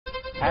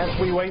As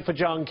we wait for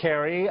John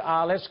Kerry,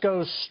 let's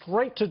go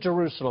straight to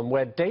Jerusalem,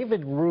 where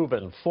David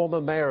Rubin, former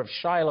mayor of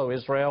Shiloh,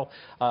 Israel,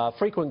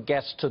 frequent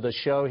guest to the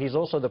show. He's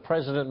also the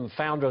president and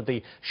founder of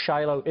the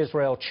Shiloh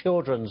Israel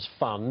Children's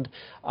Fund,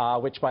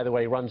 which, by the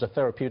way, runs a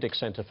therapeutic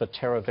center for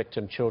terror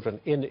victim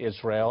children in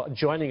Israel.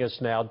 Joining us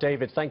now,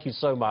 David, thank you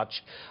so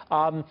much.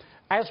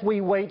 As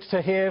we wait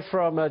to hear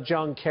from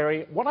John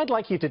Kerry, what I'd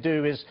like you to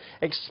do is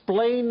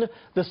explain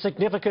the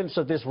significance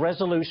of this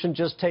resolution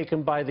just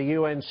taken by the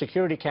UN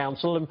Security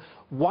Council, and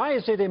why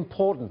is it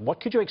important? What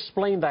could you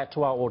explain that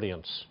to our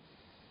audience?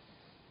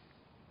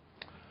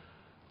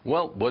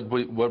 Well,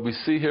 what we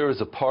see here is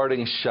a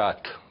parting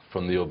shot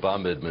from the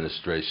Obama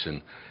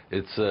administration.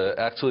 It's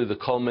actually the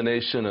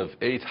culmination of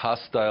 8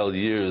 hostile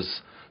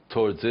years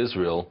towards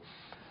Israel.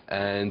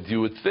 And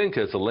you would think,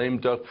 as a lame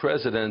duck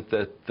president,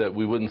 that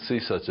we wouldn't see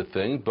such a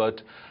thing, but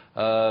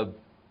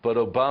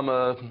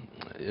Obama,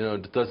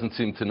 doesn't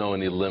seem to know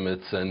any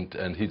limits,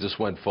 and he just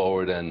went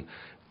forward and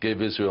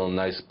gave Israel a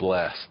nice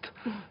blast.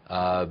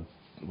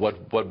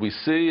 What we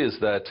see is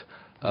that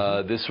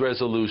this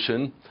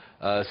resolution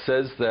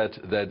says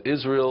that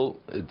Israel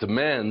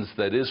demands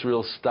that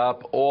Israel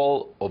stop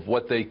all of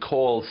what they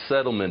call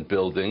settlement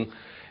building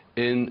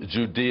in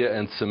Judea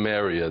and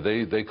Samaria.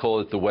 They call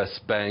it the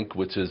West Bank,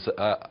 which is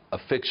a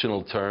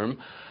fictional term,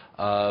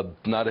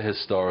 not a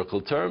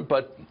historical term,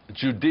 but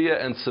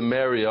Judea and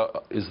Samaria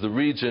is the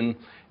region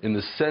in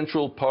the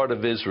central part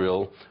of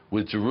Israel,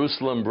 with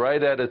Jerusalem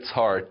right at its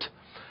heart,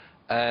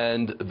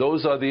 and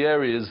those are the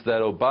areas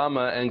that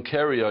Obama and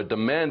Kerry are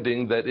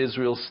demanding that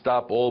Israel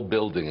stop all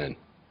building in.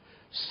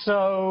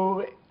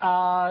 So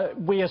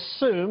we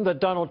assume that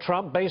Donald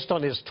Trump, based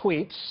on his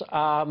tweets,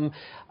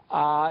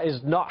 is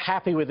not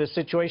happy with this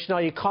situation.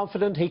 Are you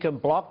confident he can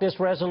block this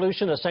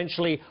resolution,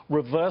 essentially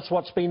reverse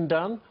what's been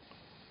done?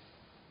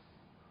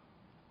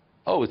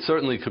 Oh, it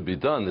certainly could be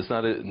done. There's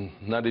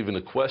not even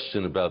a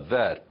question about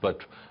that. But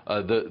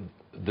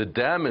the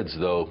damage,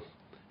 though,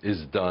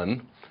 is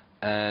done,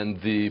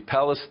 and the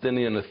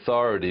Palestinian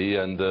Authority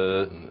and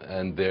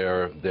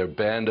their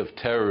band of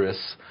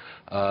terrorists,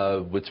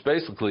 which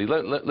basically,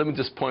 let me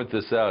just point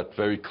this out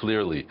very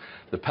clearly.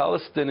 The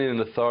Palestinian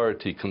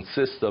Authority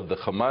consists of the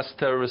Hamas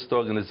terrorist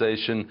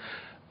organization,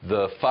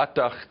 the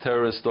Fatah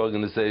terrorist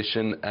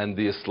organization, and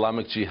the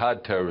Islamic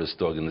Jihad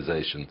terrorist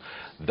organization.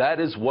 That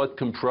is what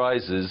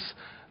comprises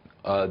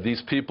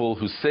these people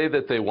who say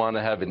that they want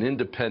to have an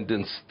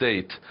independent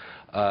state,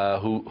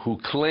 who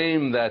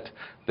claim that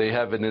they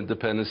have an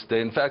independent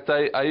state. In fact,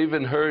 I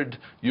even heard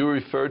you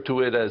refer to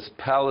it as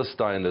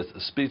Palestine, a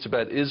speech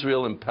about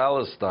Israel and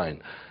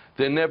Palestine.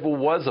 There never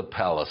was a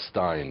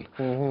Palestine.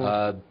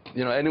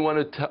 Anyone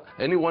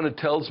who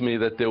tells me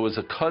that there was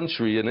a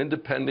country, an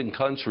independent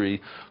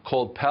country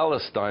called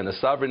Palestine, a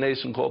sovereign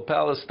nation called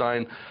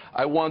Palestine,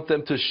 I want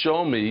them to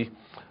show me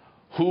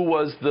who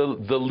was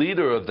the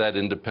leader of that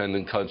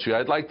independent country.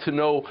 I'd like to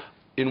know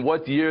in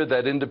what year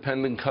that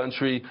independent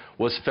country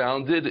was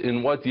founded,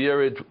 in what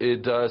year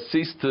it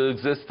ceased to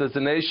exist as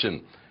a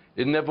nation.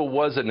 It never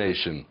was a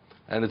nation.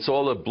 And it's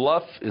all a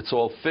bluff, it's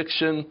all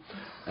fiction,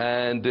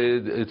 and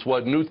it's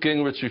what Newt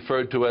Gingrich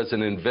referred to as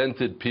an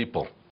invented people.